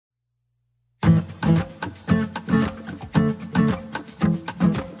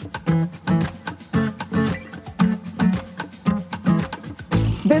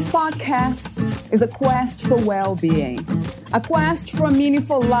podcast is a quest for well-being, a quest for a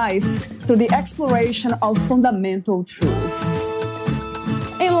meaningful life through the exploration of fundamental truth.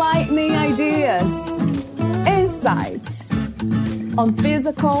 Enlightening ideas, insights on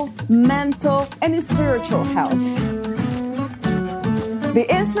physical, mental, and spiritual health. The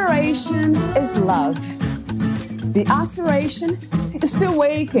inspiration is love. The aspiration is to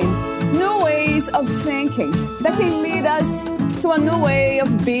awaken new ways of thinking that can lead us to a new way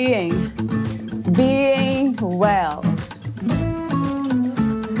of being well.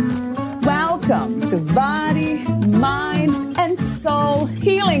 Welcome to Body, Mind, and Soul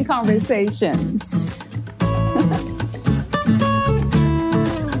Healing Conversations.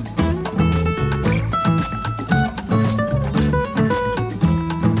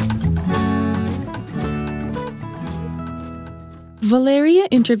 Valeria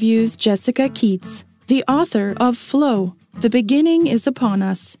interviews Jessica Keats, the author of Flow, The Beginning is Upon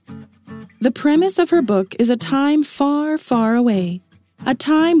Us. The premise of her book is a time far, far away, a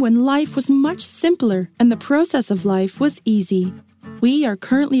time when life was much simpler and the process of life was easy. We are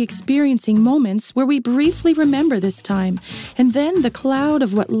currently experiencing moments where we briefly remember this time, and then the cloud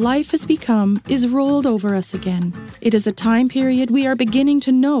of what life has become is rolled over us again. It is a time period we are beginning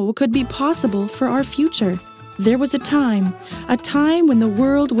to know could be possible for our future. There was a time when the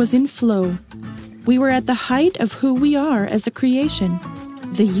world was in flow. We were at the height of who we are as a creation.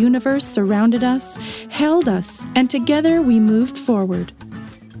 The universe surrounded us, held us, and together we moved forward.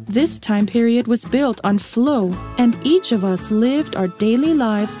 This time period was built on flow, and each of us lived our daily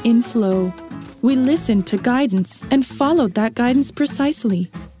lives in flow. We listened to guidance and followed that guidance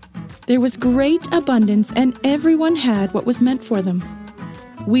precisely. There was great abundance, and everyone had what was meant for them.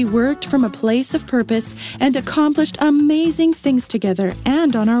 We worked from a place of purpose and accomplished amazing things together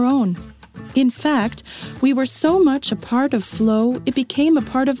and on our own. In fact, we were so much a part of flow, it became a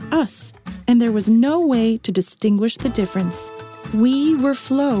part of us, and there was no way to distinguish the difference. We were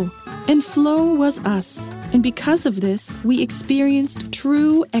flow, and flow was us, and because of this, we experienced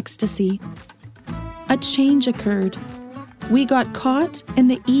true ecstasy. A change occurred. We got caught, and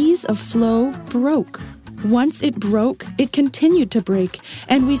the ease of flow broke. Once it broke, it continued to break,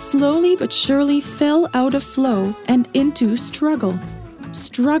 and we slowly but surely fell out of flow and into struggle.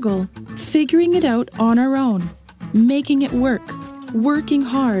 Struggle, figuring it out on our own, making it work, working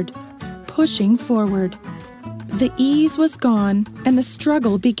hard, pushing forward. The ease was gone, and the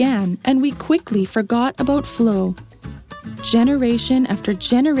struggle began, and we quickly forgot about flow. Generation after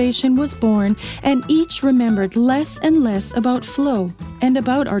generation was born, and each remembered less and less about flow and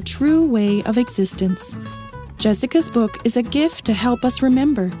about our true way of existence. Jessica's book is a gift to help us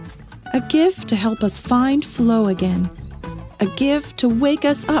remember, a gift to help us find flow again, a gift to wake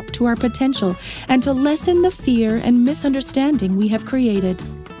us up to our potential and to lessen the fear and misunderstanding we have created.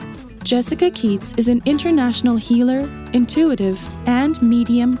 Jessica Keats is an international healer, intuitive, and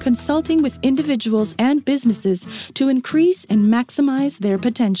medium consulting with individuals and businesses to increase and maximize their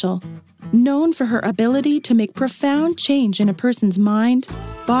potential. Known for her ability to make profound change in a person's mind,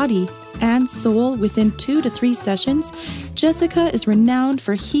 body, and soul within 2 to 3 sessions, Jessica is renowned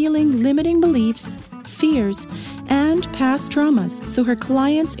for healing limiting beliefs, fears, and past traumas so her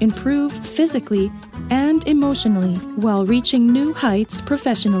clients improve physically and emotionally while reaching new heights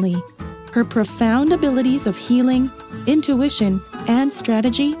professionally. Her profound abilities of healing, intuition, and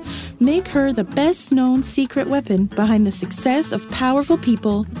strategy make her the best-known secret weapon behind the success of powerful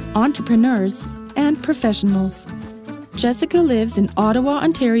people, entrepreneurs, and professionals. Jessica lives in Ottawa,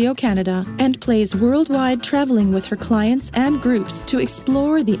 Ontario, Canada, and plays worldwide, traveling with her clients and groups to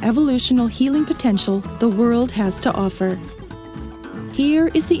explore the evolutional healing potential the world has to offer.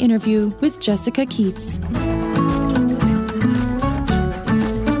 Here is the interview with Jessica Keats.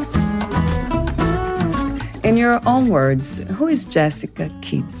 In your own words, who is Jessica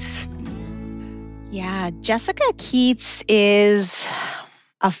Keats? Yeah, Jessica Keats is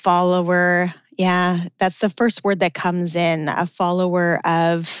a follower. Yeah, that's the first word that comes in, a follower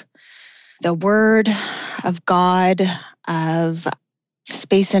of the Word, of God, of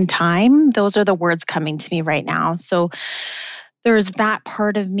space and time. Those are the words coming to me right now. So there's that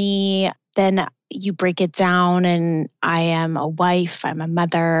part of me. Then you break it down, and I am a wife, I'm a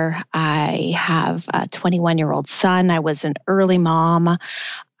mother, I have a 21-year-old son, I was an early mom.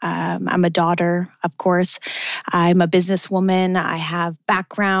 I'm a daughter, of course. I'm a businesswoman. I have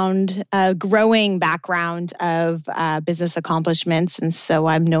growing background of business accomplishments. And so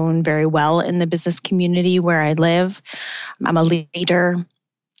I'm known very well in the business community where I live. I'm a leader.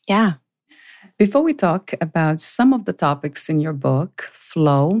 Yeah. Before we talk about some of the topics in your book,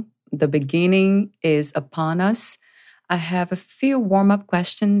 Flow, The Beginning is Upon Us, I have a few warm-up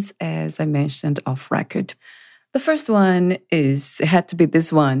questions, as I mentioned off record. The first one it had to be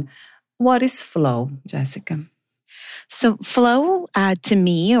this one. What is flow, Jessica? So, flow to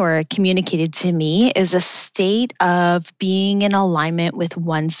me, or communicated to me, is a state of being in alignment with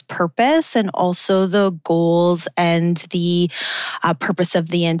one's purpose and also the goals and the purpose of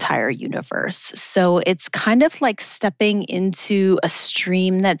the entire universe. So, it's kind of like stepping into a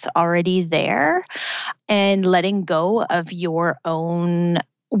stream that's already there and letting go of your own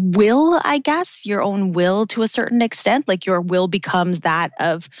will, I guess, your own will to a certain extent. Like your will becomes that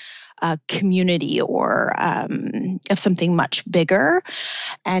of a community or of something much bigger,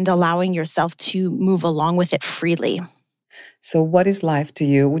 and allowing yourself to move along with it freely. So what is life to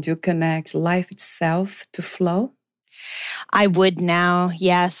you? Would you connect life itself to flow? I would now,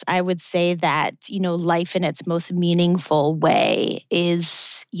 yes. I would say that, life in its most meaningful way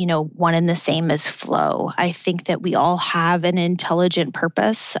is, one and the same as flow. I think that we all have an intelligent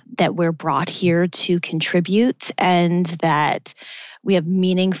purpose, that we're brought here to contribute, and that we have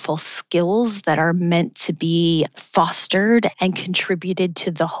meaningful skills that are meant to be fostered and contributed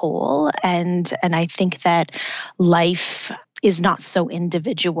to the whole. And I think that life is not so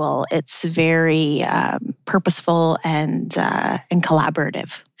individual. It's very purposeful and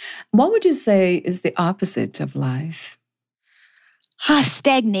collaborative. What would you say is the opposite of life?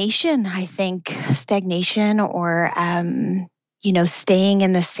 Stagnation, I think. Stagnation, or staying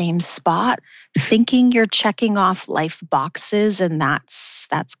in the same spot, thinking you're checking off life boxes, and that's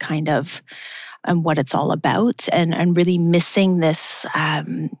kind of what it's all about, and really missing this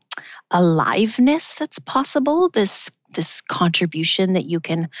aliveness that's possible, this contribution that you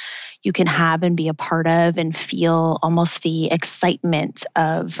can have and be a part of, and feel almost the excitement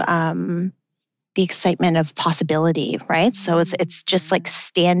of possibility, right? So it's just like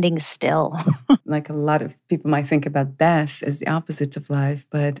standing still. Like a lot of people might think about death as the opposite of life,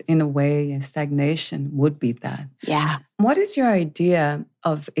 but in a way, stagnation would be that. Yeah. What is your idea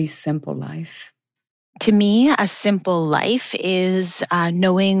of a simple life? To me, a simple life is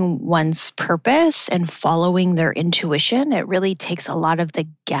knowing one's purpose and following their intuition. It really takes a lot of the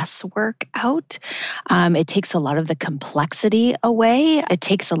guesswork out. It takes a lot of the complexity away. It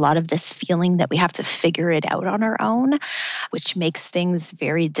takes a lot of this feeling that we have to figure it out on our own, which makes things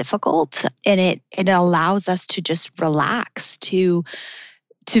very difficult. And it allows us to just relax, to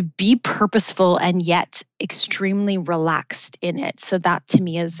be purposeful and yet extremely relaxed in it. So that to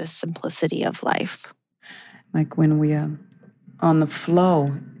me is the simplicity of life. Like when we are on the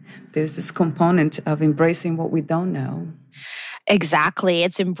flow, there's this component of embracing what we don't know. Exactly.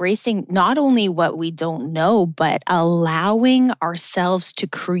 It's embracing not only what we don't know, but allowing ourselves to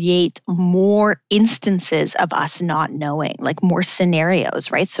create more instances of us not knowing, like more scenarios,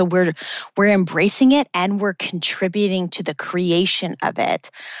 right? So we're embracing it and we're contributing to the creation of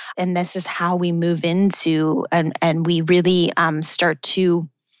it. And this is how we move into and we really start to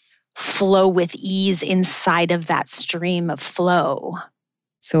flow with ease inside of that stream of flow.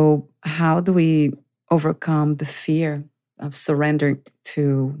 So how do we overcome the fear of surrendering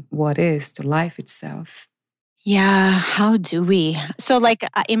to what is, to life itself? Yeah, how do we? So like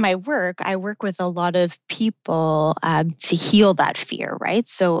in my work, I work with a lot of people to heal that fear, right?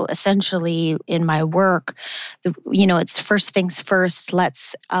 So essentially in my work, it's first things first,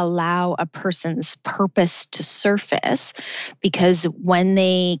 let's allow a person's purpose to surface, because when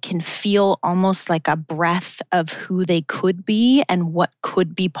they can feel almost like a breath of who they could be and what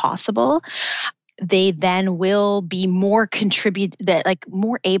could be possible, they then will be more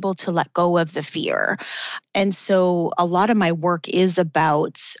more able to let go of the fear. And so a lot of my work is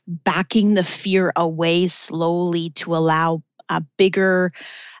about backing the fear away slowly to allow a bigger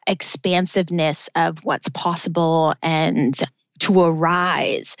expansiveness of what's possible and to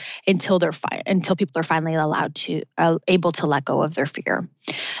arise until people are finally allowed to able to let go of their fear.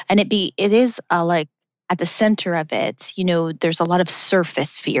 And it is like at the center of it, there's a lot of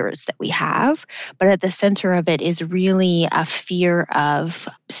surface fears that we have, but at the center of it is really a fear of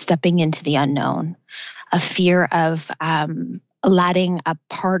stepping into the unknown, a fear of letting a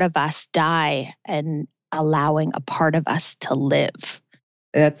part of us die and allowing a part of us to live.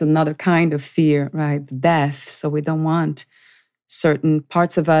 That's another kind of fear, right? Death. So we don't want certain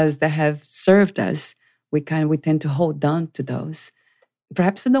parts of us that have served us. We tend to hold on to those.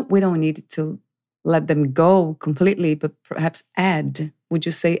 Perhaps we don't need to let them go completely, but perhaps add. Would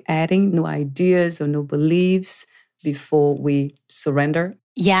you say adding new ideas or new beliefs before we surrender?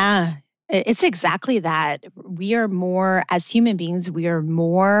 Yeah. It's exactly that. We are more, as human beings, we are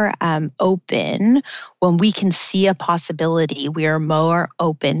more open when we can see a possibility. We are more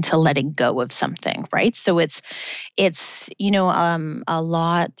open to letting go of something, right? So it's a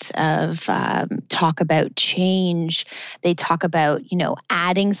lot of talk about change. They talk about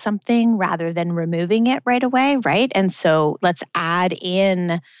adding something rather than removing it right away, right? And so let's add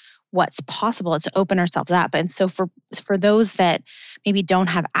in what's possible. Let's open ourselves up. And so for those that maybe don't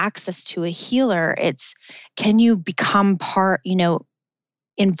have access to a healer, it's, can you become part,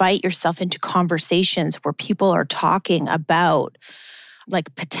 invite yourself into conversations where people are talking about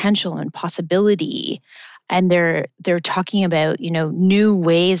like potential and possibility, and they're talking about new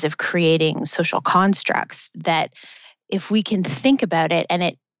ways of creating social constructs that, if we can think about it and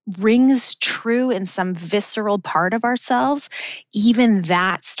it rings true in some visceral part of ourselves, even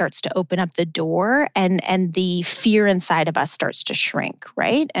that starts to open up the door, and the fear inside of us starts to shrink,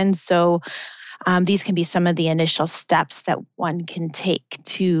 right? And so these can be some of the initial steps that one can take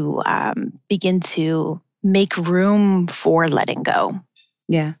to begin to make room for letting go.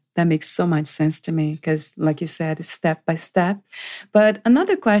 Yeah, that makes so much sense to me because, like you said, it's step by step. But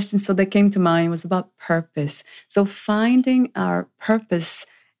another question that came to mind was about purpose. So finding our purpose,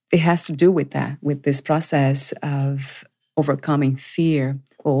 it has to do with that, with this process of overcoming fear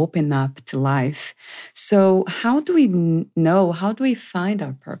or open up to life. So how do we know? How do we find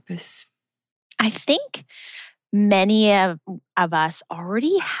our purpose? I think many of us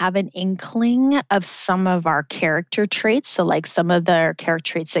already have an inkling of some of our character traits. So like some of the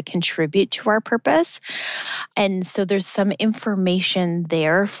character traits that contribute to our purpose. And so there's some information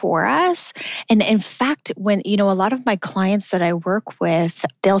there for us. And in fact, when, a lot of my clients that I work with,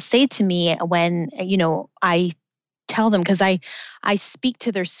 they'll say to me when, I tell them, because I speak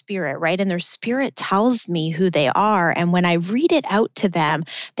to their spirit, right? And their spirit tells me who they are. And when I read it out to them,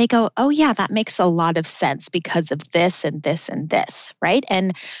 they go, oh yeah, that makes a lot of sense because of this and this and this, right?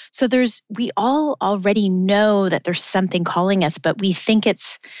 And so we all already know that there's something calling us, but we think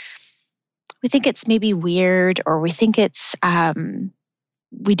it's maybe weird, or we think it's,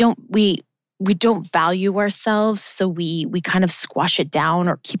 we don't value ourselves, so we kind of squash it down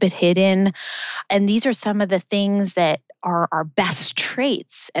or keep it hidden. And these are some of the things that are our best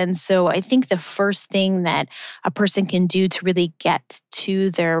traits. And so I think the first thing that a person can do to really get to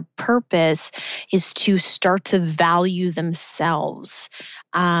their purpose is to start to value themselves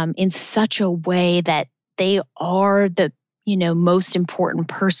in such a way that they are the most important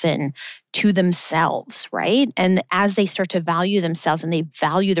person to themselves, right? And as they start to value themselves and they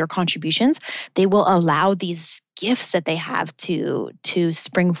value their contributions, they will allow these gifts that they have to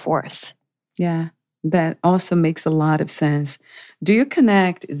spring forth. Yeah, that also makes a lot of sense. Do you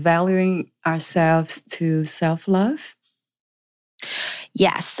connect valuing ourselves to self-love?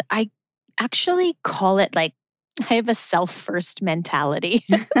 Yes, I actually call it like, I have a self-first mentality.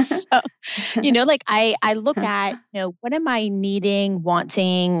 So, I look at, what am I needing,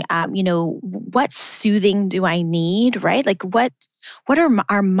 wanting, what soothing do I need, right? Like what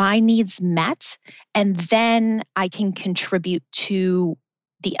are my needs met? And then I can contribute to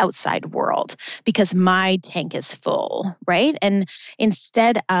the outside world because my tank is full, right? And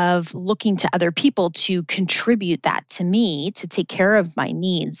instead of looking to other people to contribute that to me, to take care of my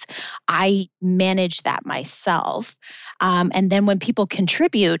needs, I manage that myself. And then when people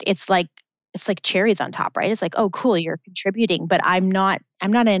contribute, it's like cherries on top, right? It's like, oh, cool, you're contributing, but I'm not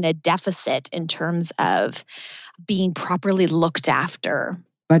in a deficit in terms of being properly looked after.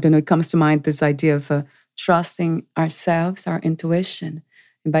 I don't know, it comes to mind this idea of trusting ourselves, our intuition.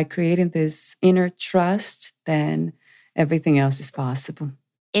 And by creating this inner trust, then everything else is possible.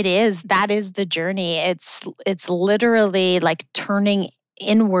 It is. That is the journey. It's literally like turning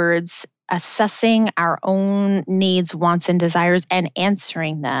inwards, assessing our own needs, wants, and desires, and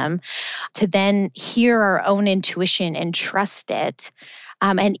answering them, to then hear our own intuition and trust it.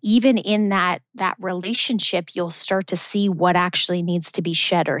 And even in that relationship, you'll start to see what actually needs to be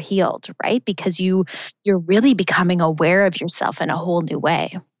shed or healed, right? Because you're really becoming aware of yourself in a whole new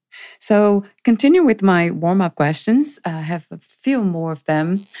way. So continue with my warm-up questions. I have a few more of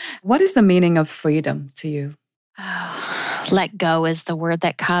them. What is the meaning of freedom to you? Let go is the word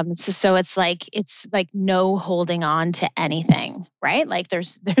that comes. So it's like no holding on to anything, right? Like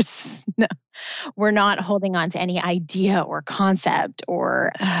there's no, we're not holding on to any idea or concept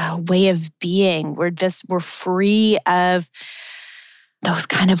or way of being. We're free of those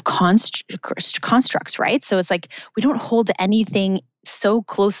kind of constructs, right? So it's like we don't hold anything so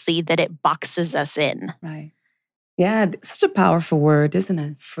closely that it boxes us in. Right. Yeah, it's such a powerful word, isn't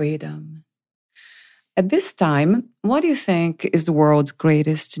it? Freedom. At this time, what do you think is the world's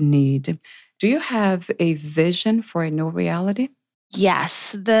greatest need? Do you have a vision for a new reality?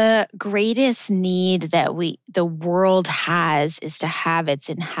 Yes, the greatest need that the world has is to have its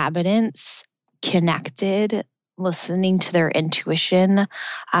inhabitants connected, listening to their intuition,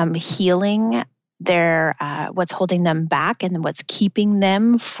 healing their what's holding them back and what's keeping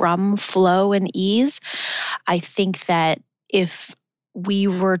them from flow and ease. I think that if we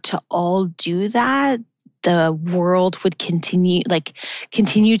were to all do that, the world would continue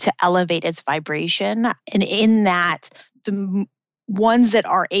to elevate its vibration. And in that, the ones that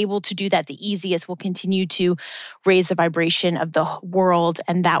are able to do that the easiest will continue to raise the vibration of the world,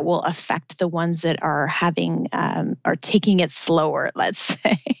 and that will affect the ones that are are taking it slower, let's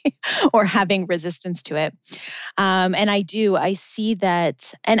say, or having resistance to it. And I see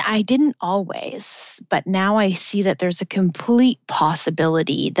that, and I didn't always, but now I see that there's a complete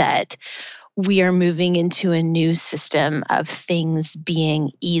possibility that we are moving into a new system of things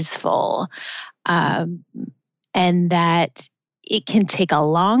being easeful, and that it can take a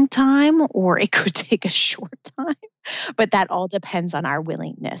long time or it could take a short time, but that all depends on our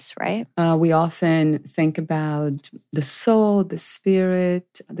willingness, right? We often think about the soul, the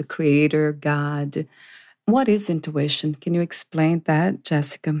spirit, the creator, God. What is intuition? Can you explain that,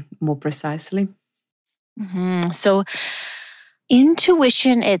 Jessica, more precisely? So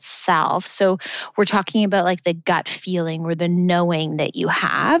intuition itself, so we're talking about like the gut feeling or the knowing that you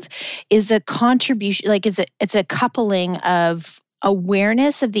have, is a contribution, like it's a coupling of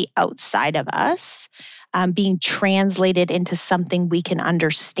awareness of the outside of us, being translated into something we can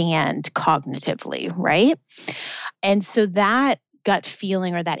understand cognitively, right? And so that gut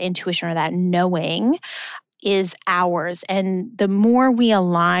feeling or that intuition or that knowing is ours. And the more we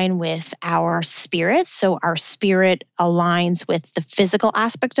align with our spirit, so our spirit aligns with the physical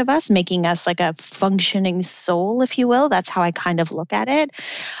aspect of us, making us like a functioning soul, if you will. That's how I kind of look at it.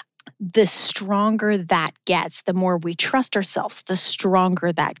 The stronger that gets, the more we trust ourselves, the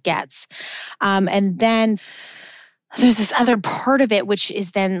stronger that gets. And then there's this other part of it, which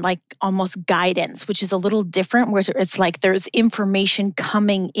is then like almost guidance, which is a little different, where it's like there's information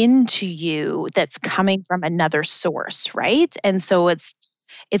coming into you that's coming from another source, right? And so it's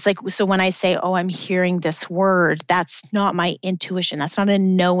like, so when I say, oh, I'm hearing this word, that's not my intuition. That's not a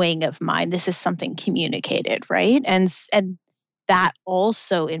knowing of mine. This is something communicated, right? And that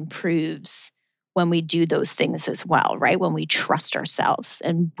also improves when we do those things as well, right? When we trust ourselves.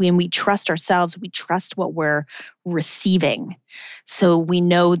 And when we trust ourselves, we trust what we're receiving. So we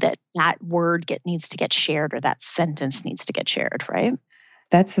know that that word needs to get shared, or that sentence needs to get shared, right?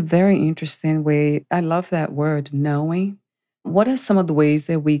 That's a very interesting way. I love that word, knowing. What are some of the ways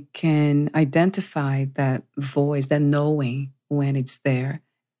that we can identify that voice, that knowing when it's there?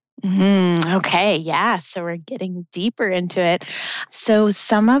 Okay, yeah. So we're getting deeper into it. So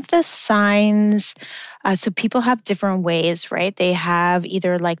some of the signs, so people have different ways, right? They have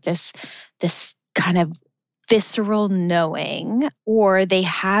either like this kind of visceral knowing, or they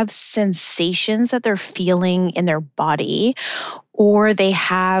have sensations that they're feeling in their body, or they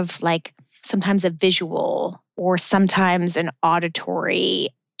have like sometimes a visual or sometimes an auditory.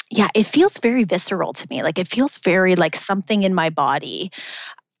 Yeah, it feels very visceral to me. Like it feels very like something in my body.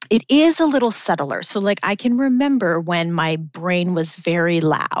 It is a little subtler. So like I can remember when my brain was very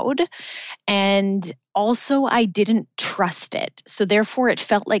loud, and also I didn't trust it. So therefore it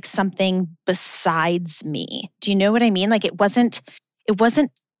felt like something besides me. Do you know what I mean? Like it wasn't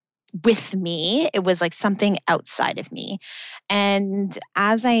with me. It was like something outside of me. And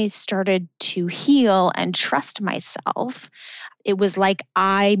as I started to heal and trust myself, it was like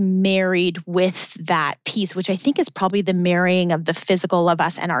I married with that piece, which I think is probably the marrying of the physical of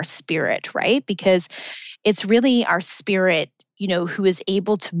us and our spirit, right? Because it's really our spirit, who is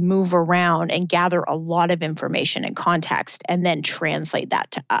able to move around and gather a lot of information and context and then translate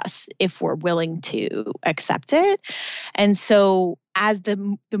that to us if we're willing to accept it. And so as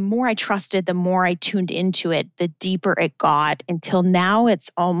the more I trusted, the more I tuned into it, the deeper it got, until now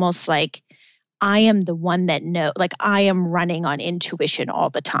it's almost like I am the one that knows, like I am running on intuition all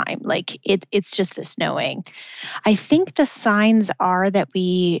the time. Like it's just this knowing. I think the signs are that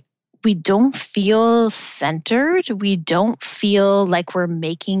we don't feel centered. We don't feel like we're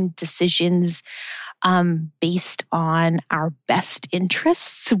making decisions based on our best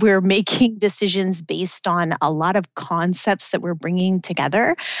interests. We're making decisions based on a lot of concepts that we're bringing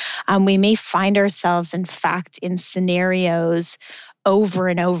together. We may find ourselves, in fact, in scenarios over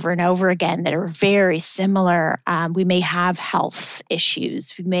and over and over again that are very similar. We may have health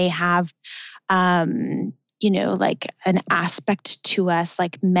issues. We may have like an aspect to us,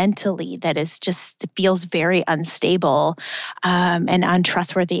 like mentally, that is just feels very unstable and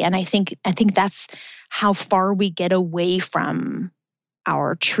untrustworthy. And I think that's how far we get away from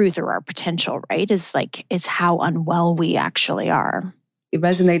our truth or our potential, right? It's how unwell we actually are. It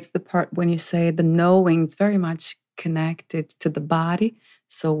resonates the part when you say the knowing is very much connected to the body,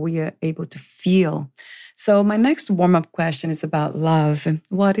 so we are able to feel. So my next warm-up question is about love.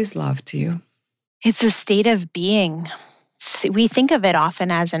 What is love to you? It's a state of being. We think of it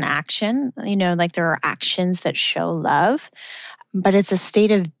often as an action, like there are actions that show love, but it's a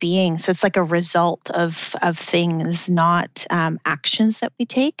state of being. So it's like a result of things, not actions that we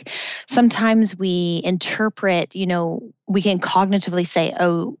take. Sometimes we interpret, we can cognitively say,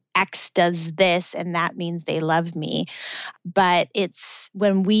 oh, X does this and that means they love me. But it's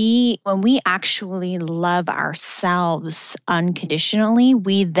when we actually love ourselves unconditionally,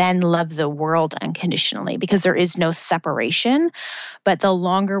 we then love the world unconditionally, because there is no separation. But the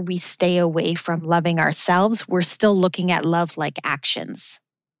longer we stay away from loving ourselves, we're still looking at love like actions,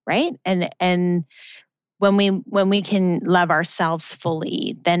 right? And when we can love ourselves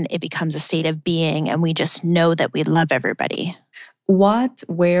fully, then it becomes a state of being, and we just know that we love everybody. What,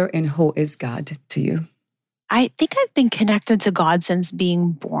 where, and who is God to you? I think I've been connected to God since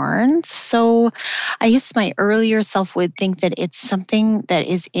being born. So I guess my earlier self would think that it's something that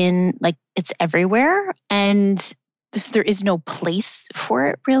is it's everywhere. And there is no place for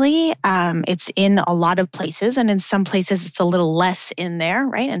it, really. It's in a lot of places. And in some places, it's a little less in there,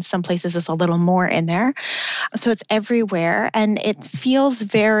 right? And some places, it's a little more in there. So it's everywhere. And it feels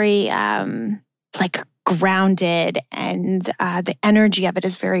very grounded, and the energy of it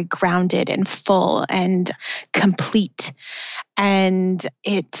is very grounded and full and complete. And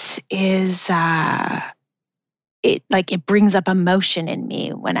it is it brings up emotion in me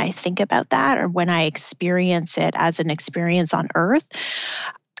when I think about that, or when I experience it as an experience on earth.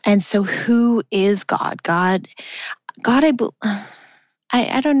 And so who is God? God,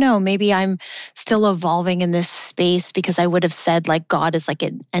 I don't know, maybe I'm still evolving in this space, because I would have said God is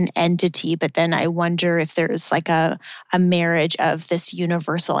an entity, but then I wonder if there's a marriage of this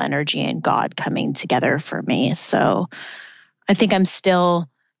universal energy and God coming together for me. So I think I'm still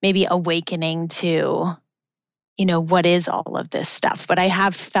maybe awakening to, what is all of this stuff. But I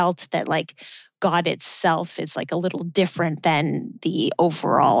have felt that God itself is a little different than the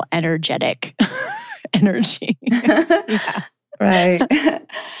overall energetic energy. Yeah. Right.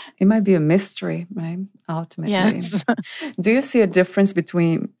 It might be a mystery, right? Ultimately. Yes. Do you see a difference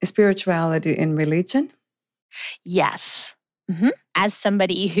between spirituality and religion? Yes. Mm-hmm. As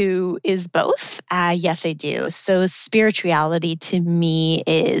somebody who is both, yes, I do. So spirituality to me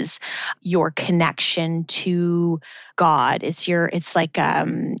is your connection to God. It's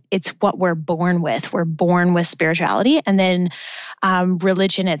what we're born with. We're born with spirituality. And then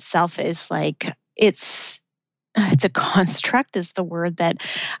religion itself is it's a construct, is the word that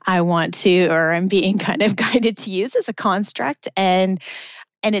I want to, or I'm being kind of guided to use, as a construct. And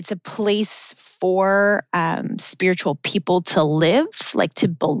it's a place for spiritual people to live, to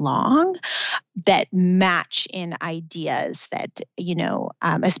belong, that match in ideas that,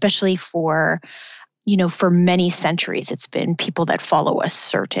 especially for many centuries, it's been people that follow a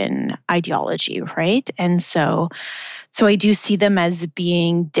certain ideology, right? And so I do see them as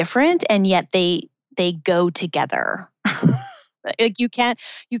being different, and yet they go together. You can't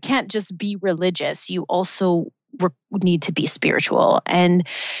just be religious. You also need to be spiritual. And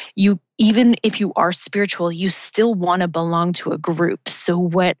even if you are spiritual, you still want to belong to a group. So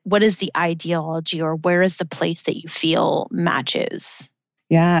what is the ideology, or where is the place that you feel matches?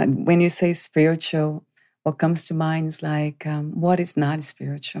 Yeah, when you say spiritual, what comes to mind is what is not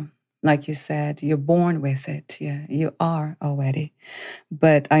spiritual? Like you said, you're born with it. Yeah, you are already.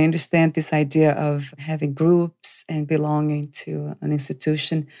 But I understand this idea of having groups and belonging to an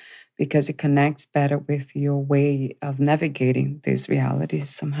institution, because it connects better with your way of navigating these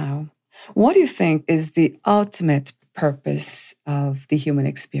realities somehow. What do you think is the ultimate purpose of the human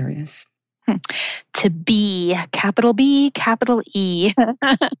experience? To be, capital B, capital E.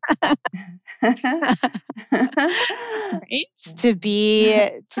 Right? To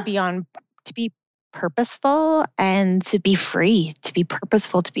be purposeful, and to be free, to be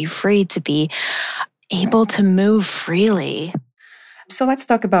purposeful, to be free, to be able to move freely. So let's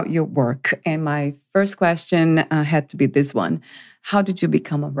talk about your work. And my first question had to be this one. How did you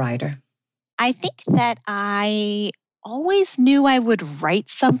become a writer? I think that I always knew I would write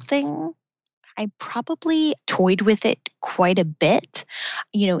something. I probably toyed with it quite a bit,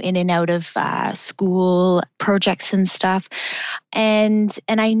 in and out of school projects and stuff. And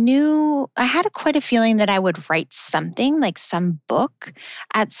I knew I had quite a feeling that I would write something like some book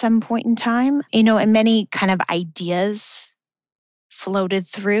at some point in time, and many kind of ideas floated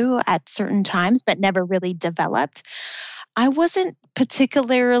through at certain times, but never really developed. I wasn't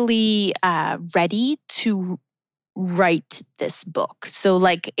particularly ready to write this book. So,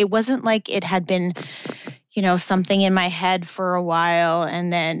 like, it wasn't like it had been, something in my head for a while.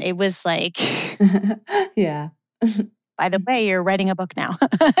 And then it was like, Yeah. by the way, you're writing a book now.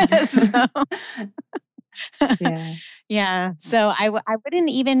 Yeah. Yeah. So I wouldn't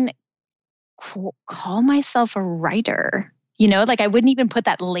even call myself a writer. Like I wouldn't even put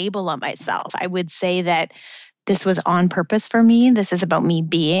that label on myself. I would say that this was on purpose for me. This is about me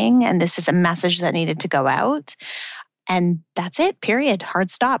being, and this is a message that needed to go out. And that's it, period. Hard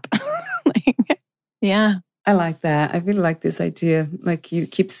stop. Yeah. I like that. I really like this idea. Like you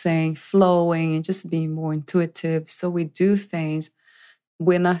keep saying, flowing and just being more intuitive. So we do things,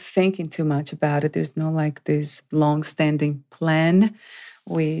 we're not thinking too much about it. There's no like this long-standing plan.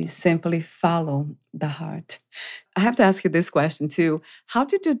 We simply follow the heart. I have to ask you this question too. How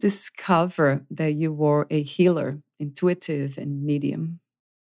did you discover that you were a healer, intuitive, and medium?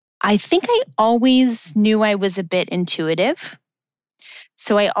 I think I always knew I was a bit intuitive.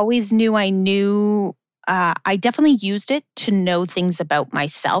 So I always knew I definitely used it to know things about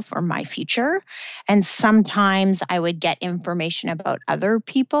myself or my future. And sometimes I would get information about other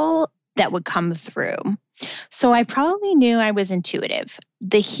people that would come through. So I probably knew I was intuitive.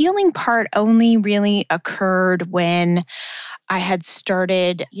 The healing part only really occurred when I had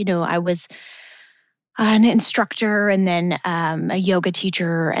started, I was an instructor and then a yoga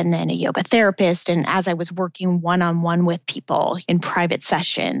teacher and then a yoga therapist. And as I was working one-on-one with people in private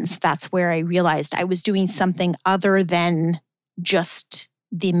sessions, that's where I realized I was doing something other than just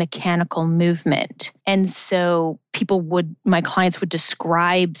the mechanical movement. And so my clients would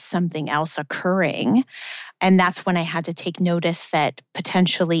describe something else occurring. And that's when I had to take notice that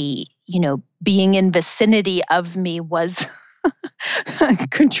potentially, being in vicinity of me was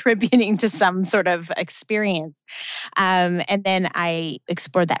contributing to some sort of experience. And then I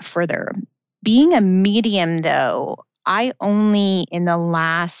explored that further. Being a medium, though, I only in the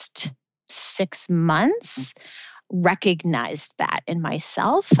last 6 months recognized that in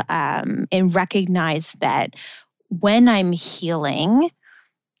myself, and recognized that when I'm healing,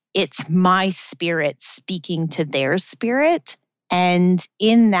 it's my spirit speaking to their spirit. And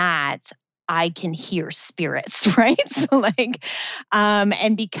in that, I can hear spirits, right? So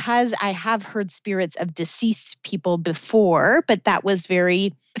and because I have heard spirits of deceased people before, but that was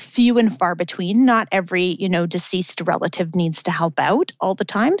very few and far between. Not every, deceased relative needs to help out all the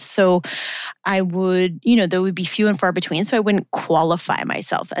time. So I would, there would be few and far between. So I wouldn't qualify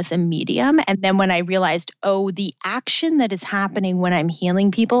myself as a medium. And then when I realized, the action that is happening when I'm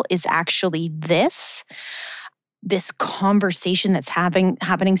healing people is actually this conversation that's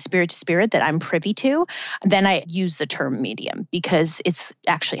happening spirit to spirit that I'm privy to, then I use the term medium because it's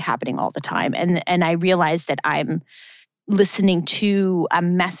actually happening all the time. And I realize that I'm listening to a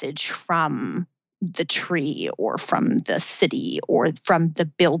message from the tree or from the city or from the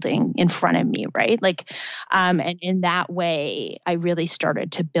building in front of me, right? And in that way, I really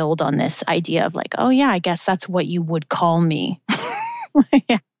started to build on this idea of like, oh yeah, I guess that's what you would call me.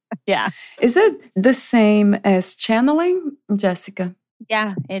 Yeah. Yeah. Is it the same as channeling, Jessica?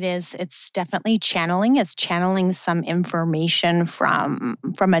 Yeah, it is. It's definitely channeling. It's channeling some information from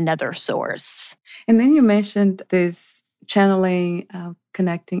another source. And then you mentioned this channeling,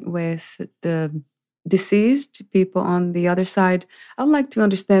 connecting with the deceased people on the other side. I would like to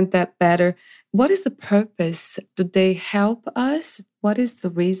understand that better. What is the purpose? Do they help us? What is the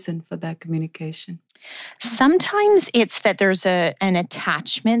reason for that communication? Sometimes it's that there's an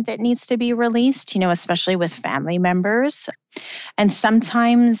attachment that needs to be released, especially with family members. And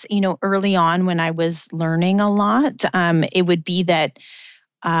sometimes, early on when I was learning a lot, it would be that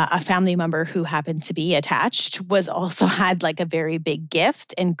a family member who happened to be attached was also had like a very big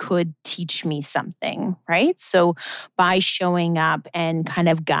gift and could teach me something, right? So by showing up and kind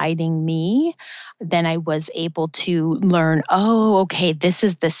of guiding me, then I was able to learn, okay, this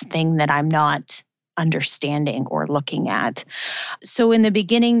is this thing that I'm not understanding or looking at. So in the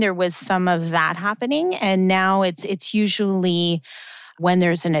beginning, there was some of that happening. And now it's usually when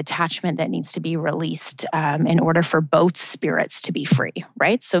there's an attachment that needs to be released in order for both spirits to be free,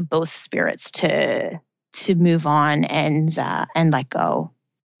 right? So both spirits to move on and let go.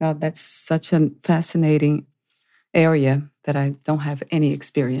 Wow, that's such a fascinating area. that I don't have any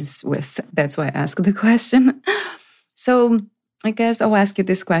experience with. That's why I asked the question. So I guess I'll ask you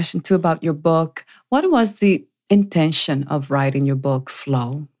this question too about your book. What was the intention of writing your book,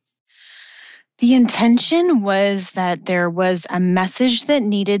 Flow? The intention was that there was a message that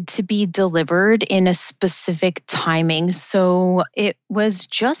needed to be delivered in a specific timing. So it was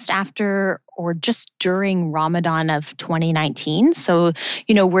just after or just during Ramadan of 2019. So,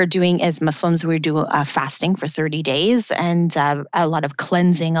 we're doing, as Muslims, we do fasting for 30 days and a lot of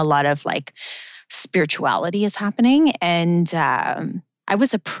cleansing, a lot of like spirituality is happening. And I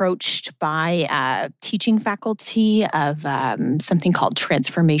was approached by teaching faculty of something called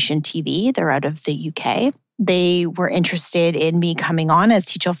Transformation TV. They're out of the UK. They were interested in me coming on as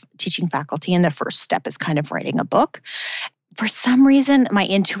teaching faculty, and the first step is kind of writing a book. For some reason, my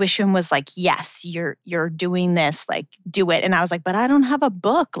intuition was like, yes, you're doing this, like, do it. And I was like, but I don't have a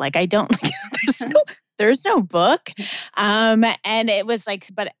book. Like, I don't, like, there's no book. And it was like,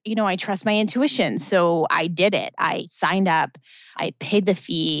 but, I trust my intuition. So I did it. I signed up. I paid the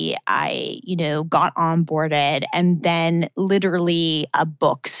fee. I, got onboarded. And then literally a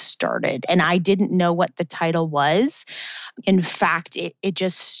book started. And I didn't know what the title was. In fact, it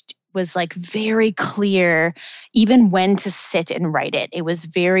just was like very clear, even when to sit and write it. It was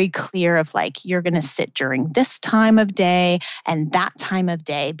very clear of like, you're going to sit during this time of day and that time of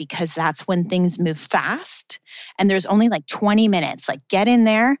day, because that's when things move fast. And there's only like 20 minutes, like get in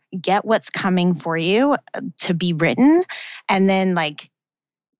there, get what's coming for you to be written. And then like,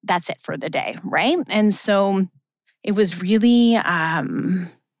 that's it for the day. Right. And so it was really, and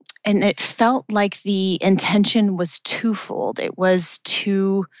it felt like the intention was twofold. It was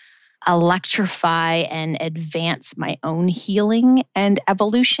to electrify and advance my own healing and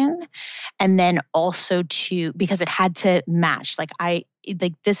evolution. And then also because it had to match,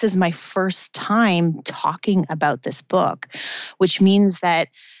 this is my first time talking about this book, which means that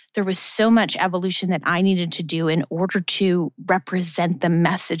there was so much evolution that I needed to do in order to represent the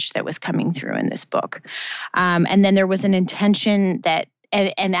message that was coming through in this book. And then there was an intention that,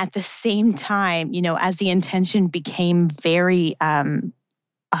 and at the same time, as the intention became very,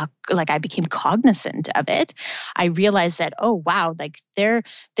 I became cognizant of it, I realized that, oh, wow,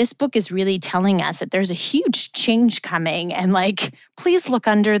 this book is really telling us that there's a huge change coming. And like, please look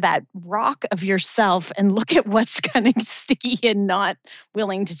under that rock of yourself and look at what's kind of sticky and not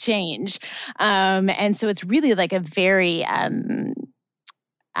willing to change. And so it's really like a very, at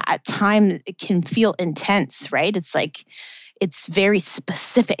times it can feel intense, right? It's like, it's very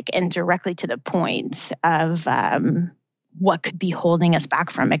specific and directly to the point of, what could be holding us back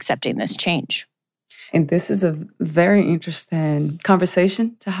from accepting this change. And this is a very interesting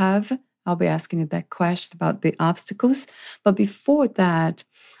conversation to have. I'll be asking you that question about the obstacles. But before that,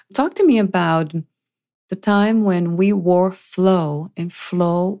 talk to me about the time when we wore flow and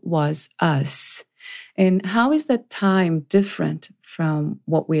flow was us. And how is that time different from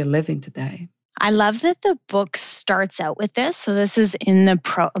what we are living today? I love that the book starts out with this. So this is in the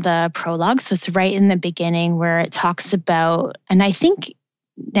prologue. So it's right in the beginning where it talks about, and I think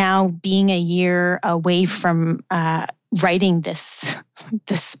now being a year away from writing this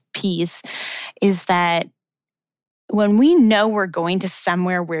piece, is that when we know we're going to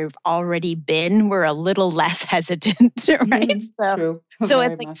somewhere we've already been, we're a little less hesitant, right? So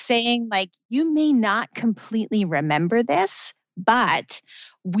it's like saying like, you may not completely remember this, but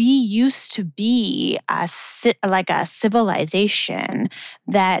we used to be a civilization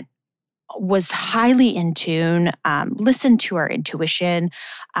that was highly in tune, listened to our intuition,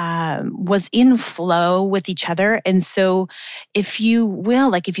 was in flow with each other. And so if you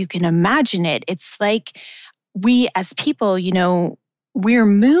will, like if you can imagine it, it's like we as people, we're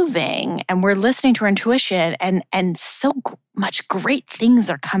moving and we're listening to our intuition and so much great things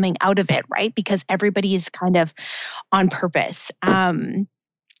are coming out of it, right? Because everybody is kind of on purpose.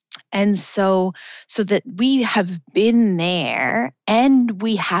 And so that we have been there and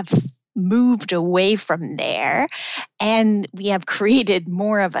we have moved away from there and we have created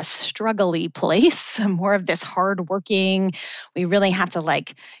more of a struggly place, more of this hardworking, we really have to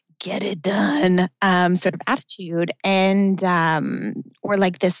like get it done sort of attitude. And or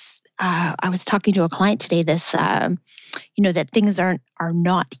like this, I was talking to a client today, this, that things are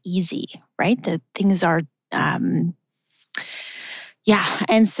not easy, right? That things are,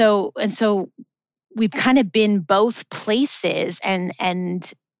 And so we've kind of been both places and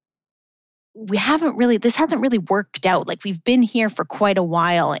this hasn't really worked out. Like we've been here for quite a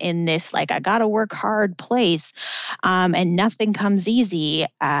while in this, like, I got to work hard place, and nothing comes easy.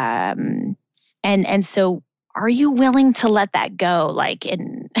 And so are you willing to let that go? Like,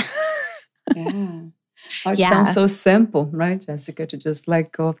 Yeah. Oh, it sounds Yeah. so simple, right, Jessica, to just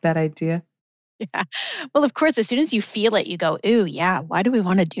let go of that idea. Yeah. Well, of course, as soon as you feel it, you go, ooh, yeah, why do we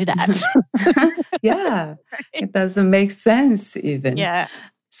want to do that? Yeah, Right? it doesn't make sense even. Yeah.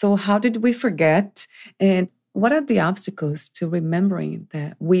 So, how did we forget? And what are the obstacles to remembering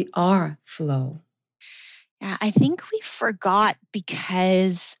that we are flow? Yeah, I think we forgot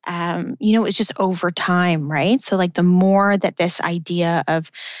because, it's just over time, right? So, like, the more that this idea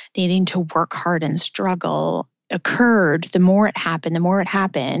of needing to work hard and struggle occurred, the more it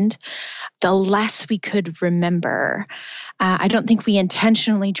happened, the less we could remember. I don't think we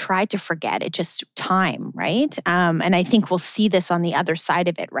intentionally tried to forget. It just time, right? And I think we'll see this on the other side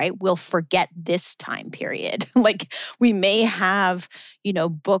of it, right? We'll forget this time period. Like we may have,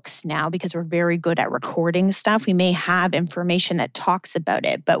 books now because we're very good at recording stuff. We may have information that talks about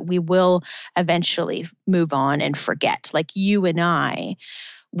it, but we will eventually move on and forget. Like you and I,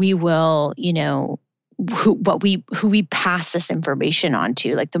 we will, who we pass this information on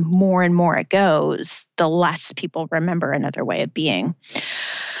to, like the more and more it goes, the less people remember another way of being.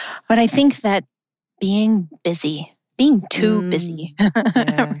 But I think that being too busy,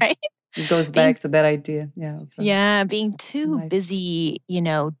 Yeah, right? it goes Being back to that idea. Yeah, Yeah, being too lights. busy,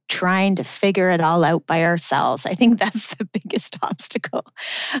 trying to figure it all out by ourselves. I think that's the biggest obstacle.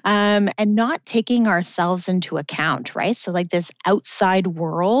 And not taking ourselves into account, right? So, like this outside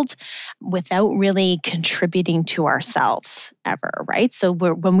world without really contributing to ourselves ever, right? So,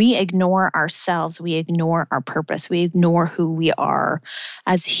 when we ignore ourselves, we ignore our purpose, we ignore who we are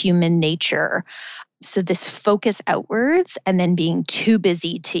as human nature. So this focus outwards and then being too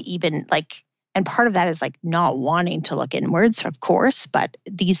busy to even like, and part of that is like not wanting to look inwards, of course, but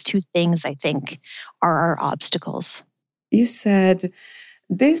these two things I think are our obstacles. You said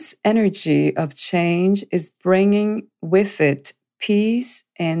this energy of change is bringing with it peace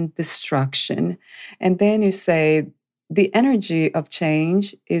and destruction. And then you say the energy of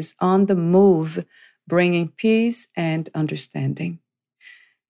change is on the move, bringing peace and understanding.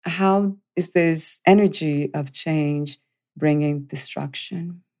 How is this energy of change bringing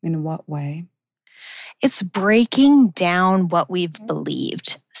destruction? In what way? It's breaking down what we've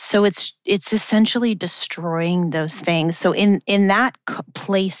believed. So it's essentially destroying those things. So in that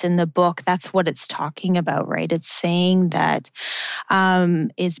place in the book, that's what it's talking about, right? It's saying that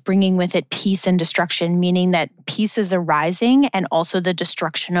it's bringing with it peace and destruction, meaning that peace is arising and also the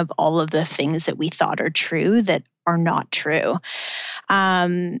destruction of all of the things that we thought are true that are not true.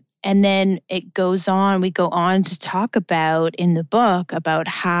 And then it goes on, we go on to talk about in the book about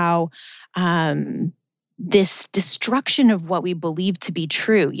how this destruction of what we believe to be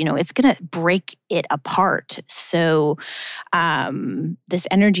true, it's going to break it apart. So this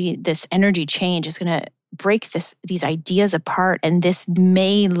energy change is going to break these ideas apart, and this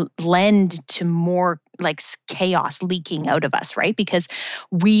may lend to more like chaos leaking out of us, right? Because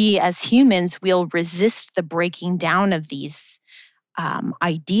we as humans will resist the breaking down of these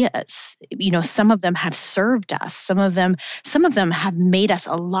ideas. Some of them have served us. Some of them have made us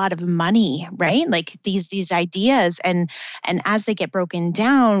a lot of money, right? Like these ideas, and as they get broken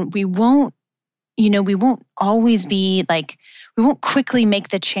down, we won't always be like, we won't quickly make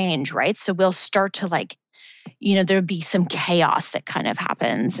the change, right? So we'll start to like, there'll be some chaos that kind of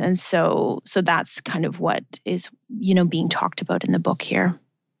happens, and so that's kind of what is being talked about in the book here.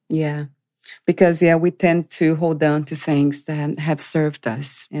 Yeah. Because, we tend to hold on to things that have served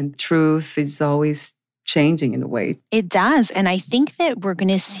us, and truth is always changing in a way. It does. And I think that we're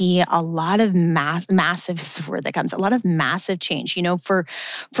going to see a lot of massive word that comes, a lot of massive change, for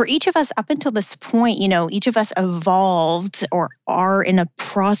each of us up until this point, each of us evolved or are in a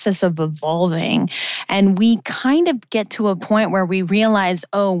process of evolving. And we kind of get to a point where we realize,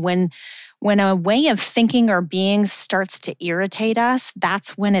 when a way of thinking or being starts to irritate us,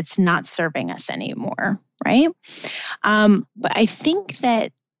 that's when it's not serving us anymore, right? But I think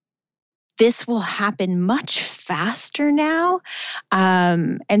that this will happen much faster now.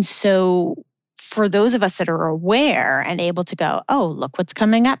 And so for those of us that are aware and able to go, oh, look what's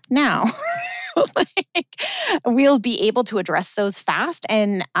coming up now, we'll be able to address those fast.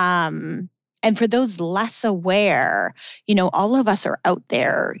 And for those less aware, all of us are out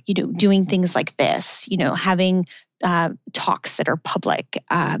there, doing things like this, having talks that are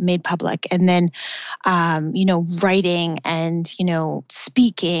made public, and then, writing and,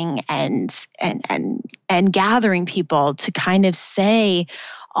 speaking and gathering people to kind of say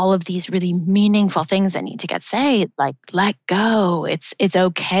all of these really meaningful things that need to get said, like let go. It's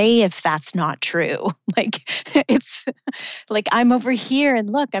okay if that's not true. Like it's like I'm over here and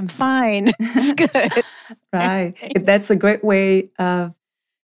look, I'm fine. It's good. Right. That's a great way of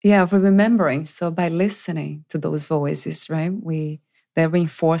Yeah, for remembering. So by listening to those voices, right, that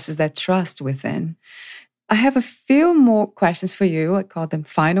reinforces that trust within. I have a few more questions for you. I call them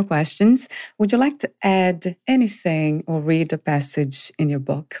final questions. Would you like to add anything or read a passage in your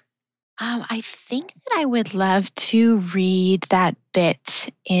book? I think that I would love to read that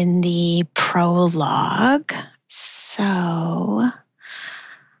bit in the prologue. So,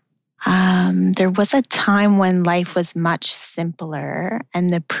 there was a time when life was much simpler and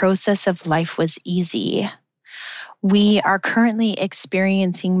the process of life was easy. We are currently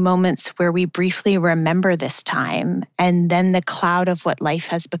experiencing moments where we briefly remember this time, and then the cloud of what life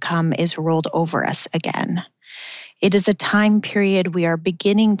has become is rolled over us again. It is a time period we are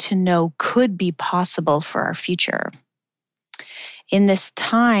beginning to know could be possible for our future. In this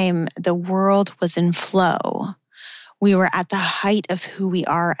time, the world was in flow. We were at the height of who we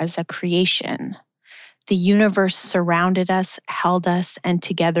are as a creation. The universe surrounded us, held us, and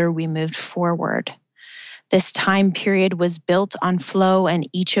together we moved forward. This time period was built on flow, and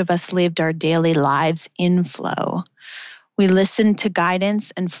each of us lived our daily lives in flow. We listened to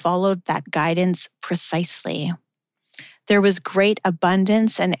guidance and followed that guidance precisely. There was great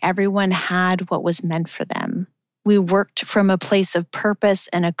abundance, and everyone had what was meant for them. We worked from a place of purpose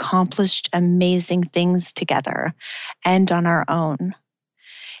and accomplished amazing things together and on our own.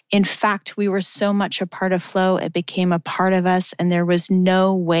 In fact, we were so much a part of flow, it became a part of us, and there was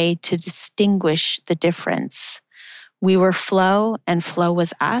no way to distinguish the difference. We were flow, and flow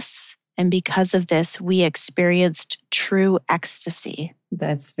was us. And because of this, we experienced true ecstasy.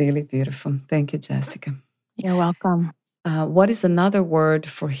 That's really beautiful. Thank you, Jessica. You're welcome. What is another word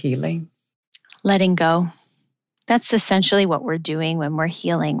for healing? Letting go. That's essentially what we're doing when we're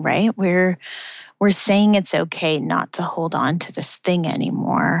healing, right? We're saying it's okay not to hold on to this thing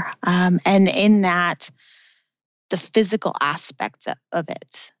anymore. And in that, the physical aspect of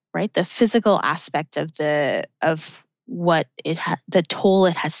it, right? The physical aspect of what the toll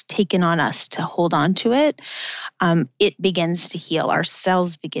it has taken on us to hold on to it, it begins to heal. Our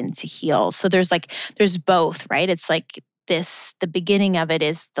cells begin to heal. So there's both, right? It's like the beginning of it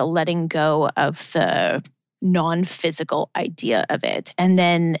is the letting go of the non-physical idea of it. And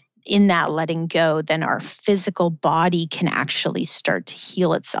then in that letting go, then our physical body can actually start to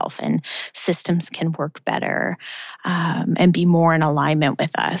heal itself and systems can work better and be more in alignment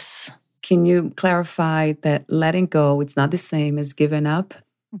with us. Can you clarify that letting go, it's not the same as giving up?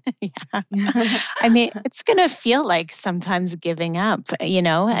 Yeah. I mean, it's going to feel like sometimes giving up,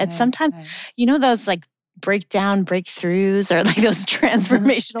 and sometimes, those like breakthroughs or like those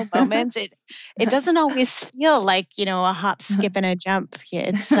transformational moments, it doesn't always feel like, a hop, skip, and a jump.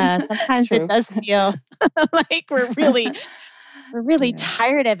 It's sometimes it does feel like we're really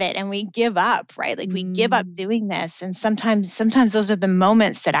tired of it and we give up, right? Like we give up doing this. And sometimes those are the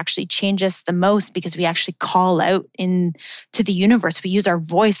moments that actually change us the most because we actually call out into the universe. We use our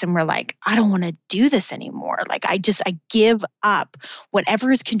voice and we're like, I don't want to do this anymore. Like I give up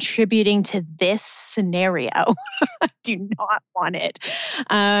whatever is contributing to this scenario. I do not want it.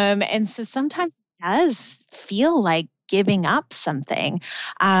 And so sometimes it does feel like giving up something.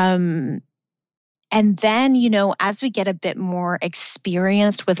 And then, as we get a bit more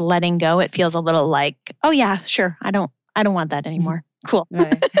experienced with letting go, it feels a little like, oh yeah, sure. I don't want that anymore. Cool.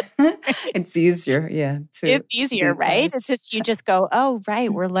 Right. It's easier. Yeah. It's easier, right? It's just, you just go, oh,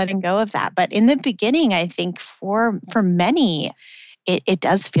 right. We're letting go of that. But in the beginning, I think for many, it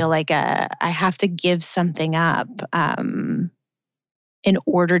does feel like I have to give something up in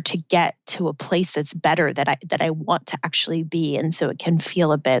order to get to a place that's better that I want to actually be. And so it can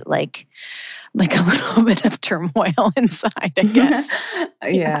feel a bit like a little bit of turmoil inside, I guess.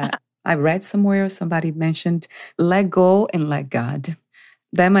 Yeah. I read somewhere somebody mentioned let go and let God.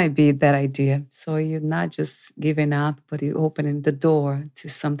 That might be that idea. So you're not just giving up, but you're opening the door to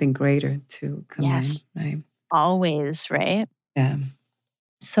something greater to come in, right? Always, right? Yeah.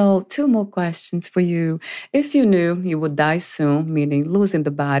 So 2 more questions for you. If you knew you would die soon, meaning losing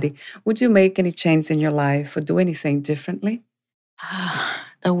the body, would you make any change in your life or do anything differently?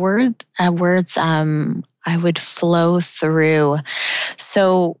 The words I would flow through.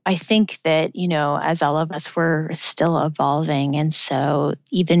 So I think that, as all of us, we're still evolving. And so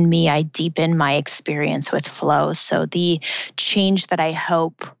even me, I deepen my experience with flow. So the change that I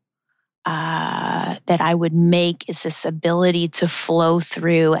hope that I would make is this ability to flow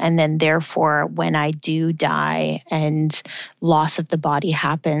through. And then therefore, when I do die and loss of the body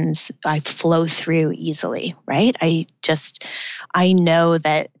happens, I flow through easily, right? I know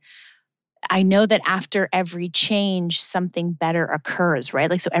that after every change, something better occurs, right?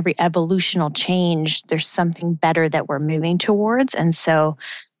 Like, so every evolutional change, there's something better that we're moving towards. And so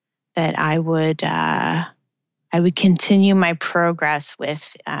that I would continue my progress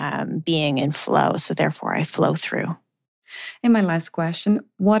with being in flow. So therefore, I flow through. And my last question,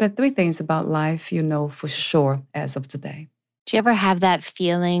 what are 3 things about life you know for sure as of today? Do you ever have that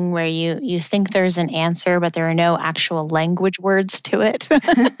feeling where you think there's an answer, but there are no actual language words to it?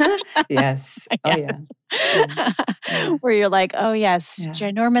 Yes. Oh, yes. Yeah. Where you're like, oh, yes,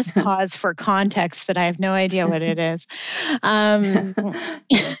 ginormous pause for context that I have no idea what it is.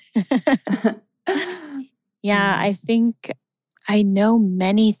 I think I know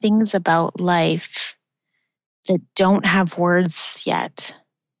many things about life that don't have words yet.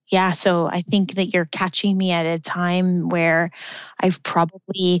 Yeah, so I think that you're catching me at a time where I've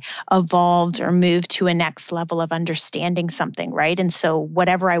probably evolved or moved to a next level of understanding something, right? And so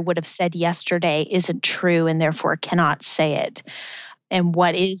whatever I would have said yesterday isn't true and therefore cannot say it. And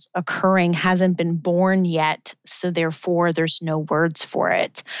what is occurring hasn't been born yet, so therefore there's no words for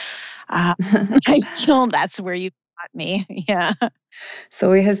it. I feel that's where you got me. Yeah.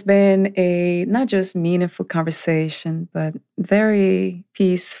 So it has been a not just meaningful conversation, but very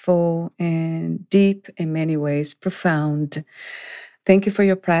peaceful and deep in many ways, profound. Thank you for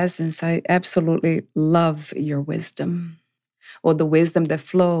your presence. I absolutely love your wisdom, or the wisdom that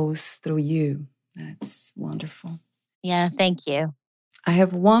flows through you. That's wonderful. Yeah, thank you. I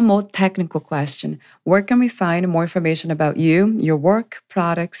have one more technical question. Where can we find more information about you, your work,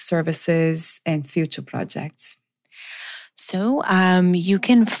 products, services, and future projects? So you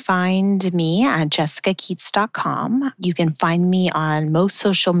can find me at jessicakeats.com. You can find me on most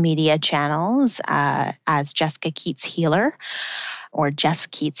social media channels as Jessica Keats Healer or Jess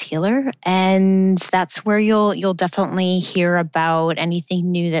Keats Healer. And that's where you'll definitely hear about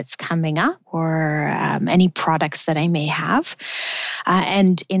anything new that's coming up or any products that I may have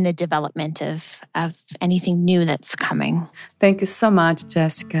and in the development of anything new that's coming. Thank you so much,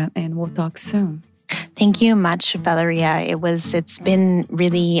 Jessica, and we'll talk soon. Thank you much, Valeria. It's been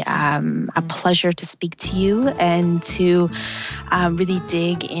really a pleasure to speak to you and to really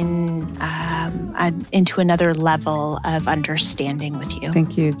dig into another level of understanding with you.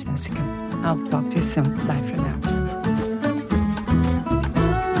 Thank you, Jessica. I'll talk to you soon. Bye for now.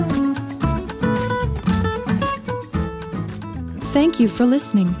 Thank you for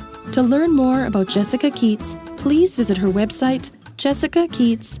listening. To learn more about Jessica Keats, please visit her website,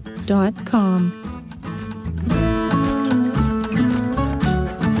 jessicakeats.com.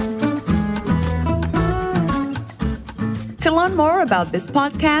 To learn more about this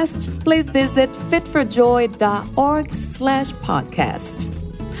podcast, please visit fitforjoy.org/podcast.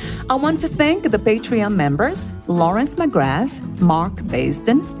 I want to thank the Patreon members, Lawrence McGrath, Mark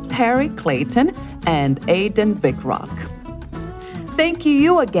Basden, Terry Clayton, and Aidan Vickrock. Thank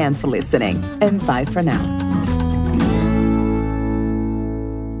you again for listening, and bye for now.